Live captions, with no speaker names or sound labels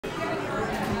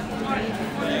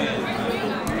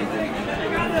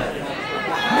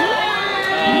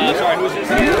sorry, who's this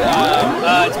again?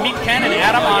 It's Meet Ken and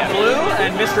Adam on blue,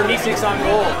 and Mr. Beeseeks on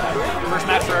gold. First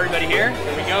match for everybody here.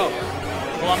 Here we go.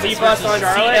 Columbus versus on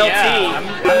Charlotte. CLT.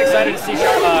 Yeah, I'm excited to see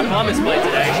Columbus play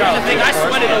today. Here's the thing, I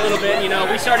sweated a little bit, you know,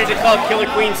 we started to call Killer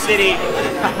Queen City.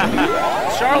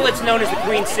 Charlotte's known as the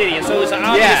Queen City, and so it was an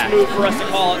obvious move for us to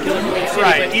call it Killer Queen City.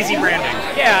 Right, but easy branding.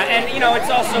 Yeah, and you know, it's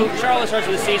also, Charlotte starts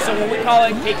with a C, so when we call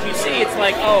it KQC, it's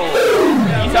like, oh,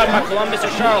 you talking about Columbus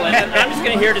or Charlotte? And I'm just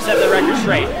going to here to set the record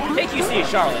straight. KQC is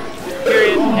Charlotte.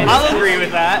 Period. I'll agree with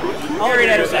that.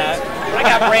 Period. I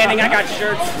got branding, I got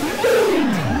shirts.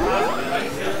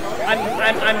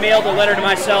 I mailed a letter to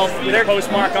myself with their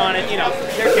postmark on it, you know.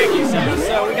 They're KQC,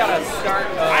 so we gotta start.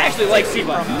 I actually like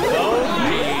Seabuck.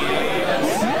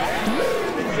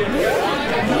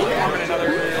 Forming another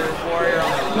warrior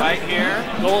on the right here.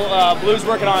 Blue's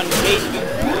working on gate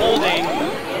holding.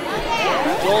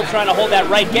 Gold trying to hold that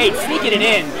right gate, sneaking it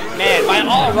in. Man, by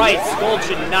all rights, Gold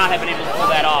should not have been able to pull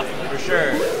that off. For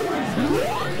sure.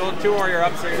 Gold 2 warrior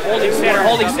up here. Holding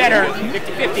center,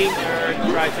 50-50.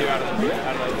 Try to out of the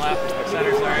left,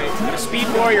 center, sorry. Got a speed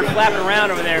warrior flapping around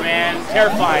over there, man.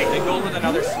 Terrifying. And Gold with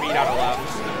another speed out of left.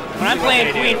 When I'm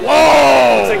playing Queen,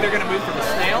 whoa! Looks like they're gonna move for the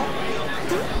snail.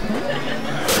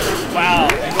 Wow.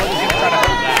 And Gold is gonna try to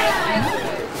hold that.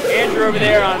 Andrew over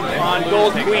there on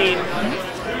Gold Queen.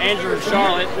 Andrew and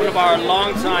Charlotte, one of our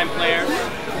longtime players.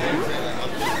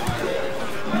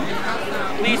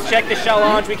 Please check the shell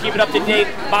launch. We keep it up to date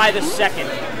by the second.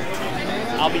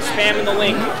 I'll be spamming the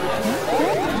link.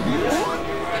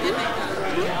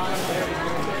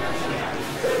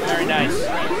 Very nice.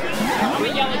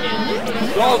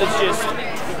 Gold is just...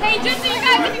 Hey, just so you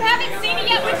guys, if you haven't seen it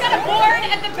yet, we've got a board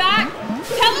at the back.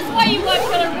 Tell us why you love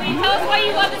Killer Queen. Tell us why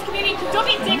you love this community. Don't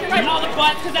be dicking right all the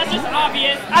butts, because that's just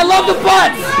obvious. I love the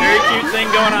butts! Very cute thing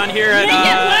going on here at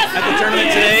the tournament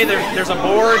today. There's a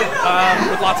board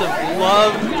with lots of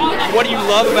love. What do you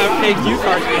love about KQ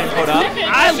cards being put up?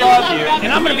 I love you,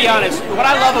 and I'm going to be honest, what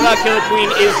I love about Killer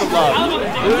Queen is the love.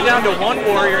 Blue down to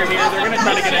 1 warrior here. They're going to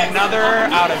try to get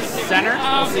another out of center.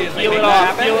 We'll see if they make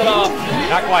that happen. Peel it off.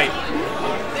 Not quite.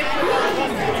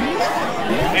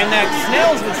 And that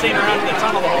snail's been staying around in the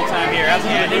tunnel the whole time here.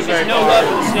 There's just no love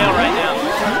for the snail right now.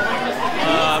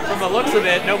 From the looks of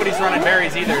it, nobody's running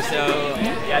berries either. So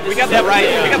yeah, we got the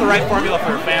right formula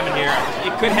for famine here.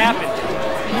 It could happen.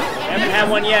 Haven't had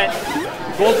one yet.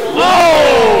 Gold.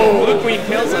 Oh! Blue Queen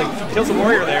kills a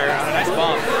warrior there on a nice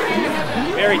bump.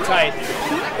 Very tight.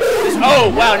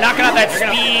 Oh wow! Knocking out that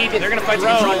speed. They're gonna fight to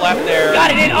control left there.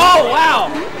 Got it in. Oh wow!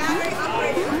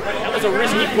 That was a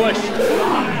risky push.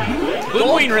 Blue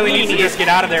Queen really needs to just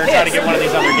get out of there and try to get one of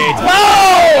these other gates.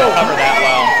 Whoa! Cover that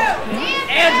well.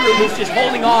 Andrew is just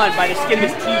holding on by the skin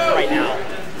of his teeth right now.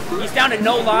 He's down to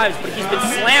no lives, but he's been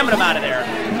slamming them out of there.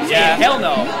 Yeah. Hell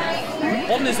no.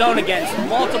 Holding his own against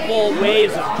multiple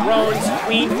waves of drones,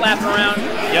 Queen flapping around.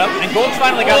 Yep, and Gold's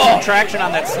finally got some traction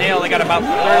on that snail. They got about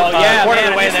quarter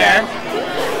of the way there.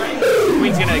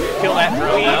 Queen's gonna kill that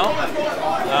drone now.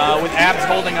 With Abs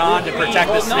holding on to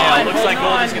protect the snail. Looks like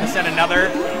Gold is gonna send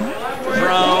another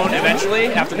drone eventually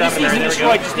after Beeseeks and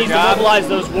Destroy just needs to mobilize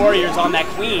those warriors on that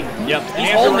Queen. Yep.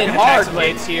 He's holding it hard.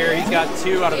 Plates here. He's got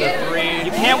 2 out of the 3.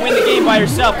 You can't win the game by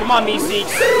yourself. Come on,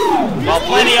 Beeseeks. There's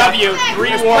plenty of you.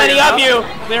 There's plenty of you.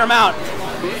 Clear them out.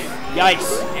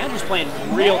 Yikes. Andrew's playing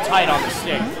real tight on the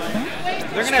stick.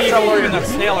 They're going to have trouble working the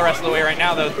snail the rest of the way right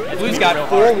now, though. Blue's got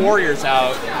 4 warriors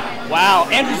out. Wow.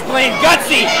 Andrew's playing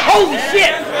gutsy. Holy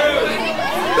shit.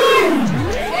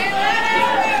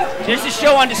 There's a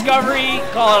show on Discovery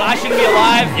called I Shouldn't Be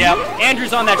Alive. Yep.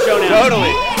 Andrew's on that show now. Totally.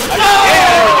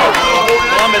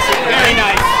 Columbus is very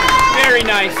nice. Very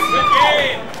nice.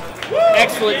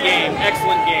 Excellent game.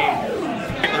 Excellent game.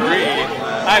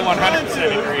 I 100%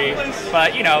 agree.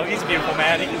 But, you know, he's a beautiful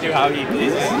man. He can do how he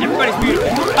pleases. Everybody's beautiful.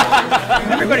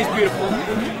 Everybody's beautiful.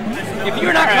 If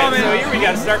you're not coming, so here we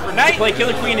got to start for night. Play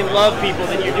Killer Queen and love people,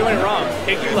 then you're doing it wrong.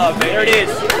 Take your love, baby. There it is.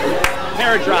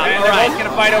 Paradrop. And they're both going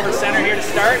to fight over center here to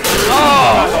start.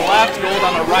 Oh! On the left, Gold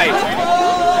on the right.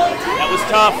 That was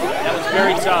tough. That was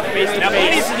very tough. Now, Blue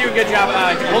needs to do a good job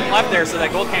holding left there so that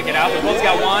Gold can't get out. But Gold's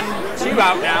got 1, 2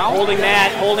 out now. Holding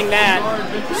that, holding that.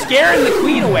 Scaring the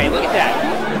Queen away. Look at that.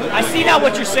 I see now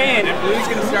what you're saying. And Blue's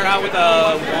going to start out with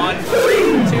a 1,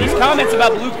 3, 2. These comments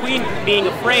about Blue Queen being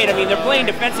afraid, I mean, they're playing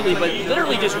defensively, but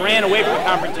literally just ran away from the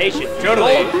confrontation.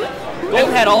 Totally.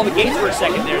 Gold had all the gates for a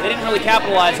second there. They didn't really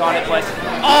capitalize on it, but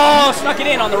snuck it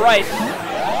in on the right.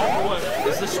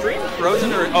 Is the stream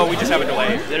frozen or? Oh, we just have a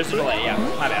delay. There's a delay, yeah.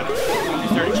 My bad.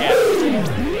 Just started chat.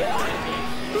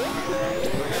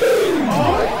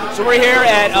 So we're here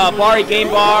at Bari Game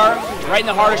Bar. right in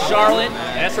the heart of Charlotte.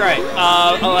 That's right.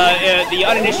 The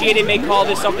uninitiated may call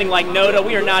this something like Noda.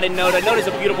 We are not in Noda. Noda is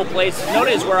a beautiful place.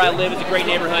 Noda is where I live. It's a great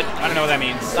neighborhood. I don't know what that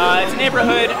means. It's a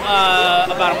neighborhood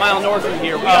about a mile north from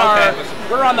here.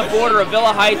 We're on the border of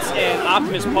Villa Heights and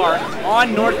Optimus Park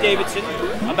on North Davidson,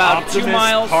 about 2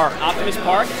 miles. Optimus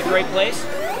Park. It's a great place.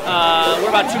 We're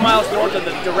about 2 miles north of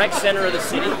the direct center of the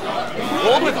city.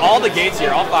 Gold with all the gates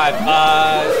here, all 5.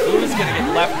 Blue is going to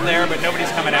get left there, but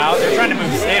nobody's coming out. They're trying to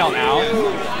move Snail now.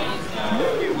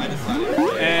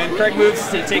 And Craig moves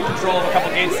to take control of a couple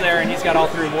gates there, and he's got all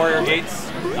 3 warrior gates.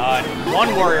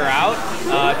 1 warrior out,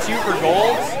 2 for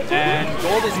Gold, and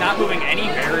Gold is not moving any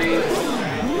berries.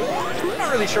 I'm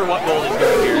not really sure what Gold is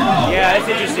doing here. Yeah, it's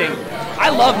interesting. I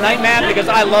love Night Map because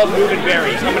I love moving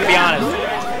berries, I'm going to be honest.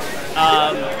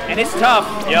 And it's tough.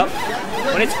 Yep.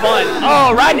 But it's fun.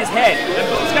 Oh, right in his head. And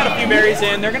Blue's got a few berries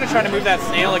in. They're going to try to move that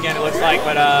Snail again, it looks like,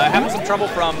 but having some trouble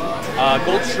from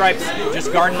Gold Stripes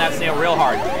just guarding that Snail real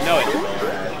hard. You know it.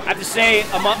 I have to say,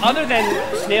 other than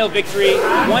Snail victory,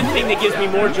 one thing that gives me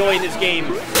more joy in this game,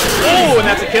 and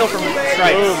that's a kill from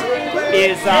Stripes,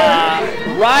 is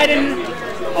riding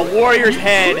a warrior's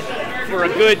head for a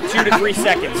good 2 to 3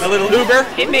 seconds. A little Uber.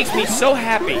 It makes me so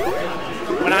happy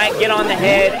when I get on the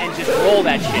head and just roll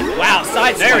that shit. Wow,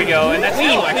 side there we go, and that's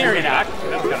Queen clearing it out.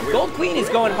 Gold Queen is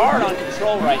going hard on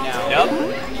control right now. Yep.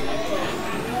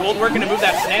 Gold working to move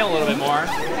that Snail a little bit more.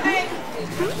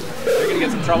 They're going to get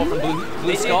some trouble from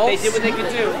Blue Skulls. They did what they could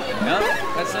do. Yep.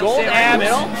 That's Gold right in the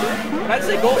middle. I'd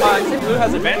say Gold. I'd say Blue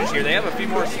has advantage here. They have a few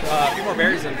more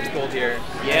berries than Gold here.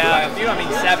 Yeah, a few. I mean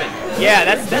 7. Yeah,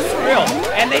 that's real.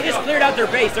 And they just cleared out their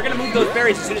base. They're going to move those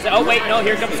berries as soon as. Oh wait, no,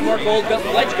 here comes some more Gold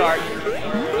ledge guard.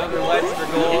 Another ledge for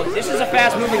Gold. This is a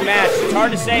fast-moving match. It's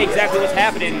hard to say exactly what's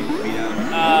happening.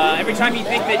 Every time you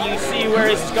think that you see where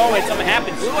this is going, something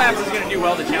happens. Blue Abs is going to do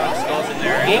well to challenge Skulls in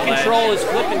there. Gate control is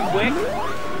flipping quick,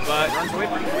 but runs away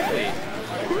pretty quickly.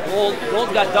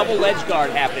 Gold's got double ledge guard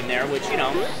happening there, which, you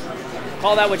know,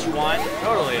 call that what you want.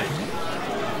 Totally.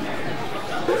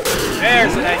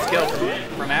 There's a nice kill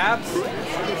from Abs.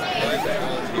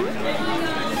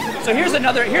 So here's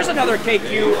another KQ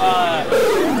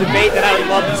debate that I would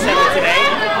love to settle today.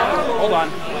 Hold on.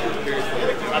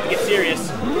 About to get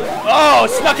serious. Oh,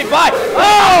 snuck it by.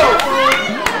 Oh!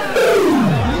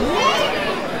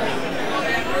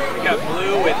 We got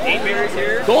Blue with 8 berries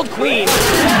here. Gold Queen. And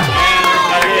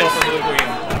another kill for Blue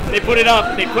Queen. They put it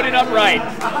up. They put it up right.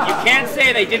 You can't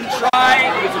say they didn't try.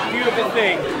 It was a beautiful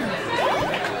thing.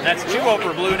 That's 2-0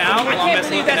 for Blue now. I can't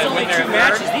believe that's only 2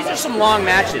 matches. These are some long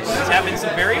matches. These have been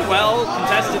some very well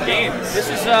contested games.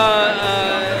 This is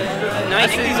nice. I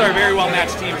think these are very well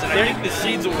matched teams, and I think the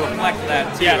seeds will reflect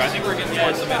that too. Yes. I think we're getting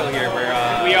towards the middle here where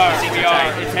we are.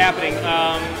 It's happening.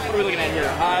 What are we looking at here?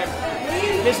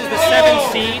 This is the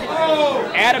 7th seed.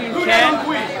 Adam and Ken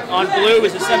on Blue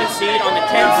is the 7th seed. On the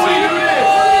 10th seed,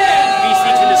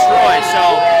 Beeseeks and Destroy. So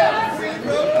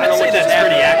I'd say that's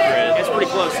pretty accurate. It's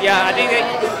pretty close. Yeah, I think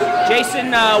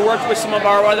Jason worked with some of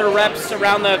our other reps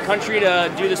around the country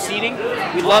to do the seeding.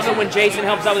 We love it when Jason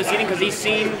helps out with the seeding because he's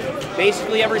seen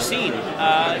basically every scene.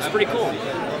 It's pretty cool.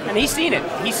 And he's seen it.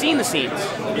 He's seen the scenes.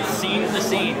 He's seen the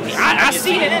scene. I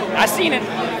seen it. I seen it.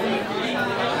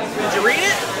 Did you read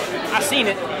it? I seen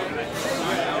it.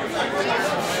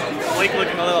 Blake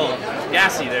looking a little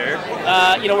gassy there.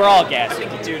 You know, we're all gassy. I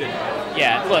think he tooted.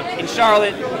 Yeah, look, in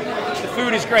Charlotte, the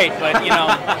food is great, but, you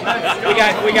know,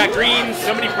 we got greens.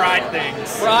 So many fried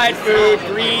things. Fried food,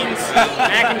 greens,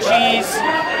 mac and cheese.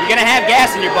 You're going to have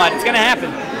gas in your butt. It's going to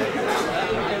happen.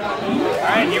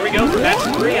 All right, here we go for match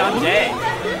 3 on day.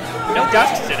 No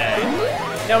dust today.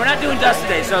 No, we're not doing dust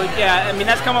today. So, yeah, I mean,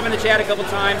 that's come up in the chat a couple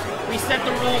times. We set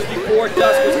the rules before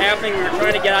dust was happening. We were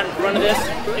trying to get out in front of this.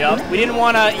 Yep. We didn't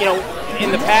want to, you know,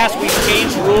 in the past we've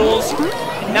changed rules.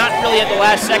 Not really at the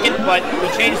last second, but we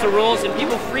changed the rules and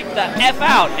people freaked the F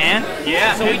out, man.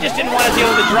 Yeah. So we just didn't want to deal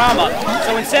with the drama.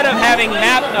 So instead of having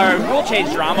map or rule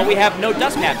change drama, we have no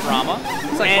dust map drama.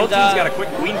 It's like both teams got a quick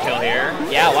queen kill here.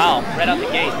 Yeah, wow. Right out the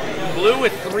gate. Blue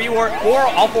with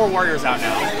all 4 warriors out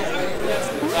now.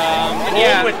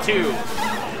 Yeah. With 2.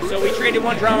 So we traded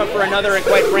one drama for another, and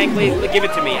quite frankly, give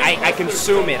it to me. I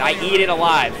consume it. I eat it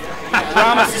alive.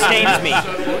 Drama sustains me.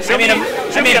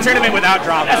 I made a tournament without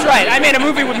drama. That's right. I made a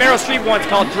movie with Meryl Streep once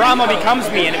called Drama Becomes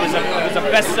Me, and it was a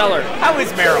bestseller. How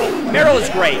is Meryl? Meryl is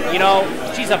great. You know,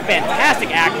 she's a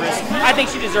fantastic actress. I think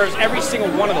she deserves every single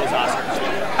one of those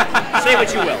Oscars. Say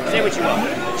what you will. Say what you will.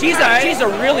 She's a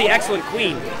really excellent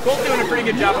queen. Gold doing a pretty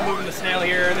good job of moving the snail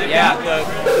here. They've got a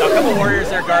couple warriors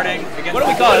there guarding against. What do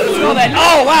we call it? Let's call that.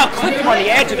 Oh wow! Clipped him on the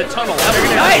edge of the tunnel.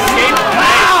 Nice.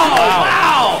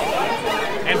 Wow!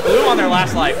 And Blue on their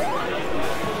last life.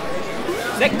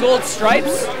 that Gold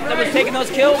Stripes that was taking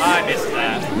those kills? I missed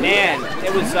that. Man,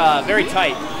 it was very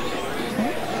tight.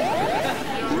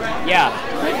 Yeah,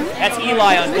 that's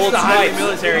Eli on Gold Stripes.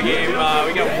 Military game.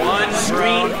 We got one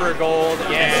green for gold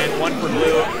and one for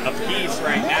blue apiece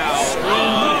right now.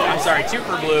 I'm sorry, 2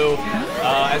 for blue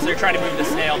as they're trying to move the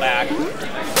snail back. That's a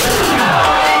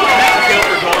kill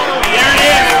for gold. There it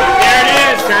is. There it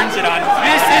is. Turns it on.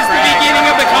 This is the beginning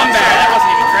of the comeback. That wasn't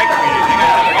even Craig tweeting.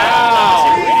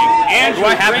 Wow.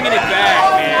 Andrew bringing it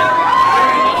back, man.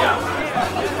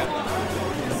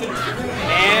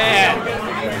 Man,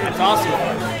 that's awesome.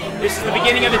 This is the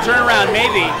beginning of the turnaround,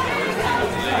 maybe.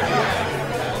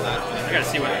 I gotta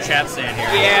see what the chat's saying here.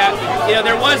 Yeah, you know,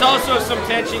 there was also some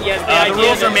tension. Yes, the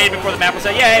rules are made before the map was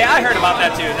set. Yeah, I heard about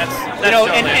that too. That's you know,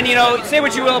 and you know, say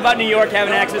what you will about New York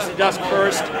having access to Dusk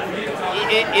first.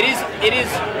 It is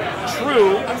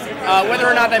true. Whether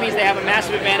or not that means they have a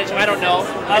massive advantage, I don't know.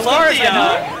 I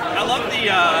love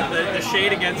the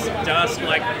shade against Dusk.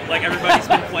 Like everybody's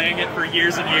been playing it for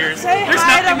years and years. There's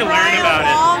nothing to learn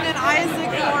about it.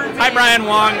 Hi, Brian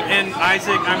Wong and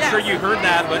Isaac. I'm sure you heard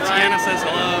that, but Tiana says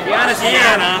hello. Tiana's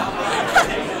here.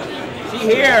 She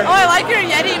here. Oh, I like your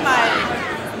Yeti mic.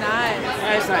 Nice.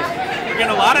 Nice, nice.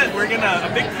 We're getting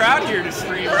a big crowd here to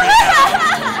stream right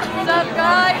now. What's up,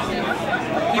 guys?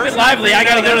 Keep it lively. I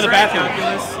gotta go to the bathroom.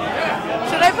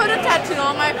 Should I put a tattoo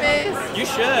on my face? You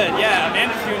should, yeah.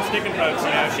 Amanda's doing stick and pokes,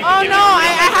 you know. She oh no,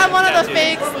 I have one of those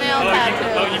fake snail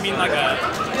tattoos. You mean like a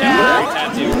temporary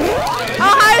tattoo?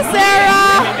 Oh, hi,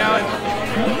 Sarah.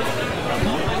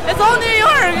 It's all New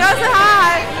York. Go say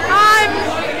hi.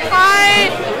 Hi,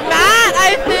 Matt,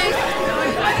 I think.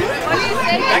 What do you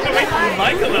say? Back away from the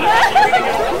mic a little bit.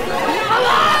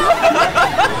 Hello.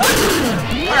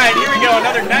 All right, here we go.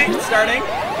 Another night starting.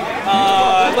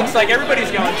 It looks like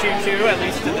everybody's going 2-2, at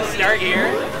least to the start here.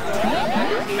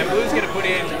 And Blue's going to put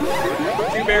in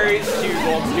 2 berries, 2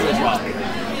 golds, 2 as well.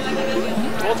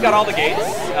 Gold's got all the gates,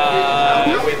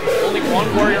 with only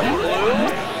 1 warrior for Blue,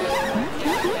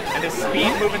 and his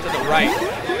speed moving to the right.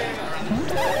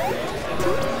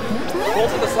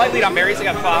 Gold's with a slight lead on berries, they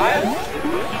got 5.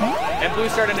 And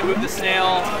Blue's starting to move the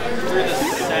snail through the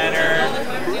center.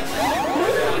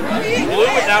 Blue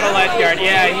without a ledge guard,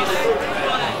 yeah,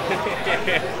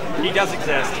 he does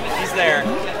exist. He's there.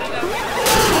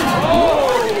 Oh,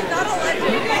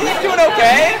 he's doing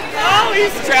okay. Oh,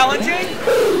 he's challenging.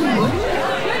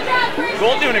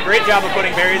 Gold doing a great job of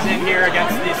putting berries in here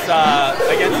against this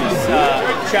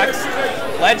Check's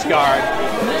ledge guard.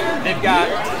 They've got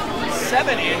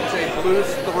 7 in to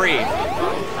Blue's 3.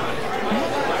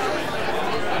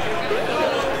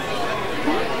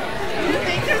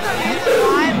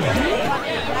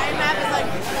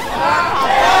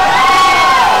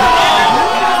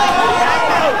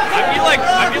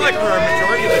 I feel like for a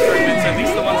majority of the tournaments, at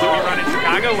least the ones that we run in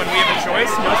Chicago, when we have a choice,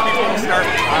 most people will start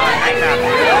night map.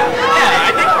 Yeah,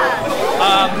 I think,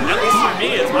 at least for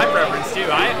me, it's my preference too.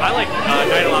 I like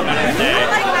night a lot better than day. I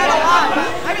like night a lot.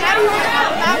 I mean, I don't really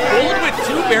have that. Gold with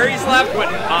 2 berries left, but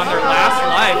on their last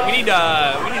life, we need to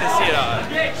see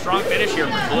a strong finish here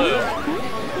for Blue.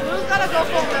 Blue's gotta go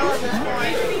full mill at this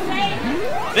point.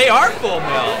 They are full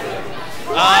mill.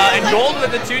 And Gold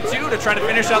with the 2-2 to try to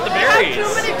finish out the berries.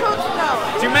 Too many cooks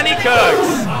though. Too many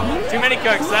cooks. Too many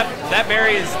cooks. That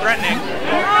berry is threatening. Oh,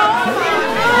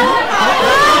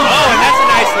 and that's a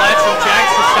nice ledge from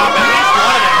Jax to stop at least one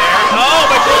of them there. Oh,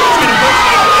 but Gold's going to push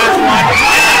it to the last one.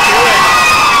 Do it.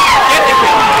 Get the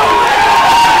kill.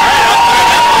 All right,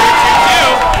 up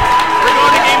 2-2. We're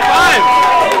going to game 5.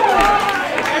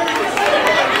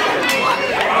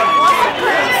 What's the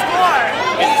current score?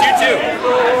 It's 2-2.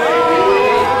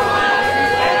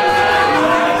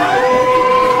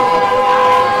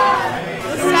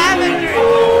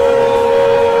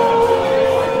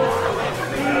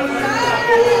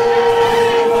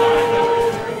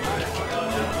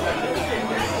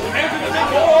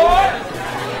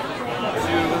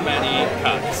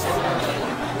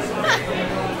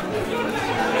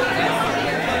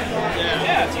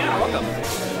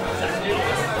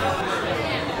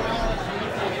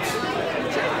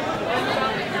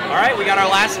 Alright, we got our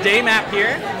last day map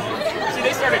here. See,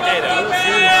 they started day though.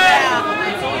 Yeah.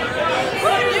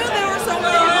 Who knew there were so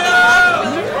many?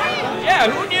 Yeah,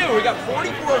 who knew? We got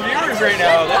 44 viewers right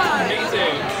now. That's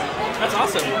amazing. That's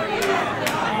awesome.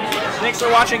 Thanks for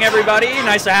watching, everybody.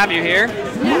 Nice to have you here.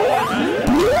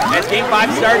 As game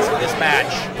 5 starts with this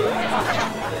match.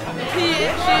 She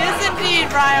is indeed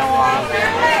Brian Wong.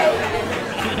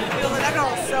 That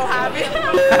girl is so happy.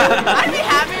 I'd be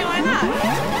happy, why not?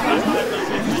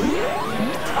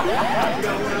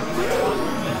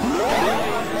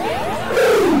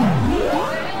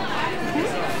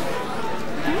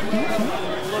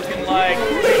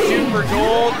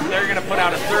 They're gonna put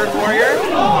out a third warrior.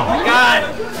 Oh my god!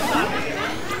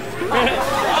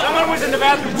 Someone was in the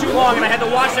bathroom too long, and I had to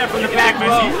watch that from the back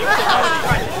row.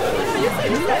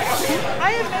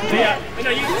 Yeah, no,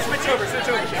 you can switch over.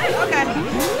 Okay.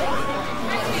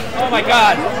 Oh my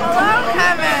god. Hello,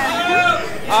 Kevin.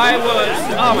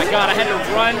 Oh my god, I had to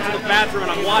run to the bathroom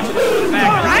and I'm watching this from the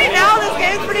back. Right now, this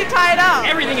game's pretty tied up.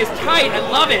 Everything is tight, I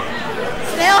love it.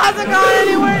 Snail hasn't gone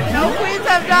anywhere, no queens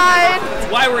have died.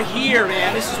 That's why we're here,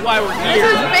 man. This is why we're This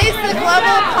here. is basic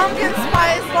level, pumpkin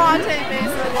spice latte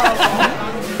basic level.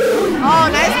 Oh,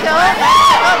 nice kill.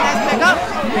 Nice pickup.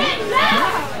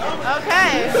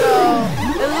 Okay, so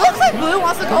it looks like blue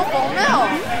wants to go full mill.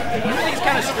 Everything's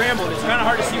kind of scrambled. It's kind of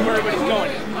hard to see where everybody's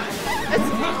going.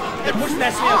 They're pushing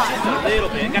that snail just a little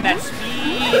bit. Got that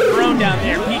speed thrown down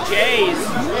there. PJs.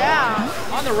 Yeah.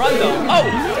 On the run though. Oh,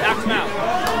 knocks him out.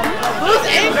 Blue's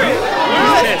angry.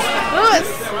 Blue is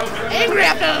angry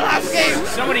after the last game.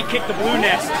 Somebody kicked the blue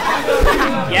nest.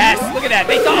 Yes, look at that.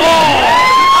 They thought,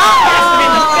 that's him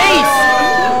in the face.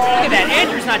 Look at that.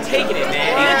 Andrew's not taking it, man.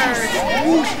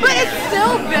 Andrew's But it's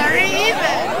still very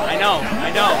even. I know.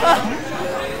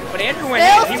 But Andrew went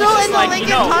They'll in. He still was just in the like,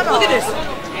 Lincoln tunnel. look at this.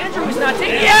 Andrew was not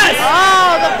taking it. Yes!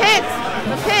 Oh, the pit.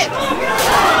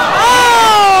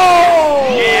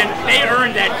 Oh! And they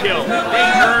earned that kill.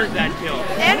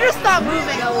 Andrew stopped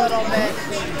moving a little bit.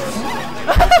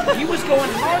 He was going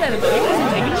hard at him, but he wasn't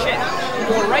taking shit.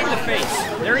 Going right in the face.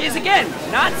 There he is again.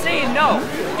 Not saying no.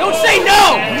 Don't say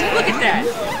no! Look at that.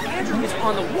 Andrew is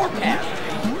on the warpath.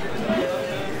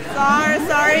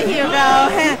 Sorry, Hugo.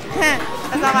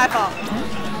 That's not my fault.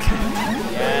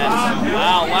 Yes.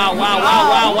 Wow.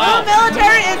 The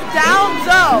military is down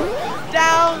zone.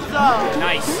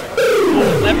 Nice.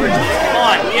 Oh, leverage. Come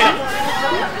on, get it.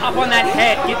 Hop on that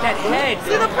head. Get that head.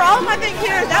 See, the problem I think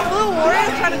here is that blue warrior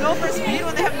is trying to go for speed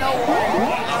when they have no warrior.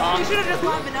 You should have just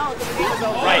gone vanilla because the game is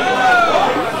over. Right.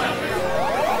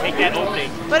 Take that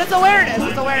opening. But it's awareness.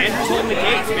 Andrew's holding the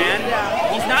gates, man.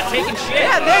 Yeah. He's not taking shit.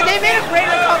 Yeah, they made a great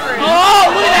recovery.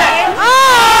 Oh, look at that.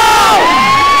 Oh!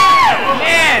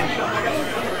 Man.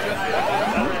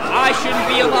 I shouldn't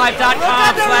be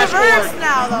alive.com/org.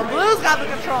 Now though, blue's got the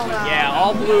control now. Yeah,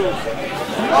 all blue.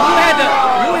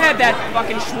 Blue had that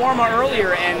fucking shawarma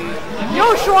earlier, and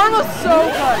yo, shawarma's so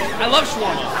good. I love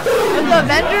shawarma. If the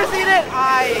Avengers eat it,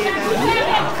 I eat it.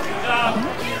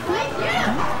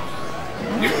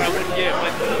 I wouldn't get it,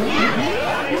 but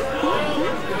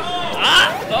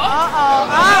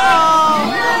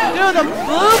Dude, the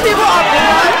blue people are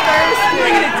bloodthirsty.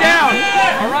 Bringing it down.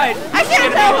 All right. I can't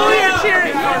tell who you're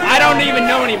cheering for. I don't even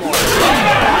know anymore.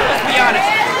 Let's be honest.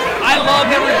 I love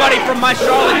everybody from my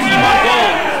Charlotte team on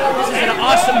gold. This is an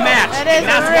awesome match. It is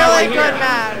a really good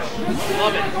match.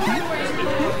 Love it.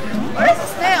 Where's the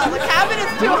snail? The cabin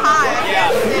is too high.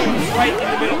 Yeah, it's right in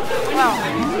the middle. Well,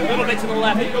 A little bit to the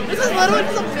left. this is literally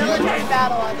just a military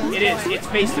battle at this It is. It's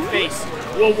face to face.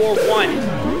 World War I.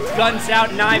 Guns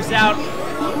out, knives out.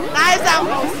 Knives out.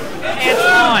 Pants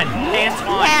on. Pants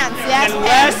on. Pants,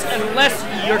 yes, Unless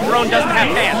your drone doesn't have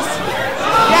pants.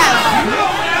 Yes.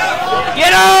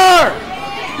 Get her!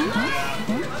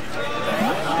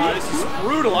 Oh, this is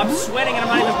brutal. I'm sweating and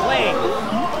I'm not even playing.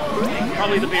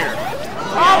 Probably the beer.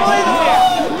 Probably the beer.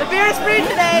 The beer is free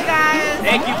today, guys.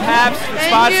 Thank you, Paps, for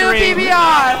Thank sponsoring. you,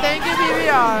 PBR. Thank you,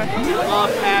 PBR.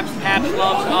 Love Paps. Paps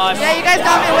loves us. Yeah, you guys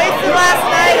got me wasted last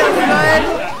night. It was good.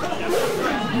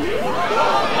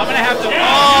 I'm gonna have to.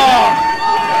 Oh!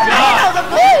 I know, the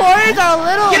Blue Warriors are a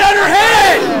little. Get on her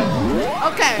head!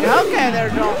 Okay, there,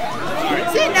 Joel.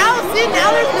 See now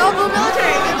there's no blue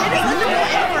military. They just let them go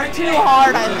in for too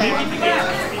hard, I think.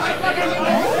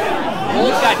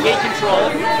 Gold's got gate control.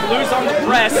 Blue's on the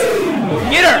press.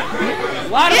 Get her!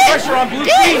 A lot of pressure on blue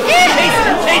team. Chase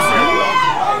her.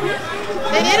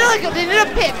 They need a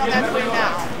pick on that queen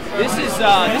now. This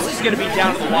is gonna be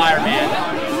down to the wire, man.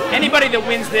 Anybody that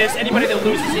wins this, anybody that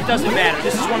loses, it doesn't matter.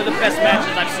 This is one of the best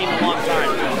matches I've seen in a long time.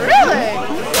 Really?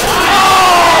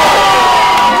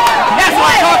 That's what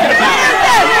I'm talking about.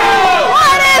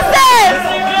 What is this?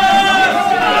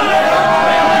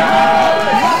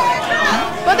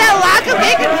 But that lack of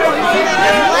gate control, you see,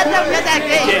 they just let them get that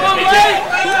gate.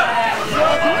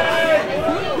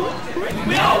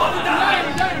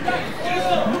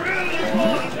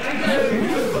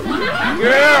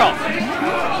 Girl!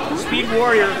 Speed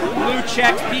Warrior, blue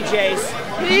checks, PJs.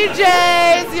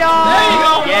 PJs, y'all! There you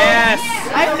go! Yes!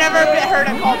 I've never heard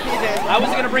it called PJs. I was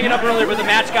going to bring it up earlier, but the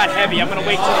match got heavy. I'm going to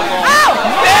wait till the long.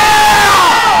 Oh!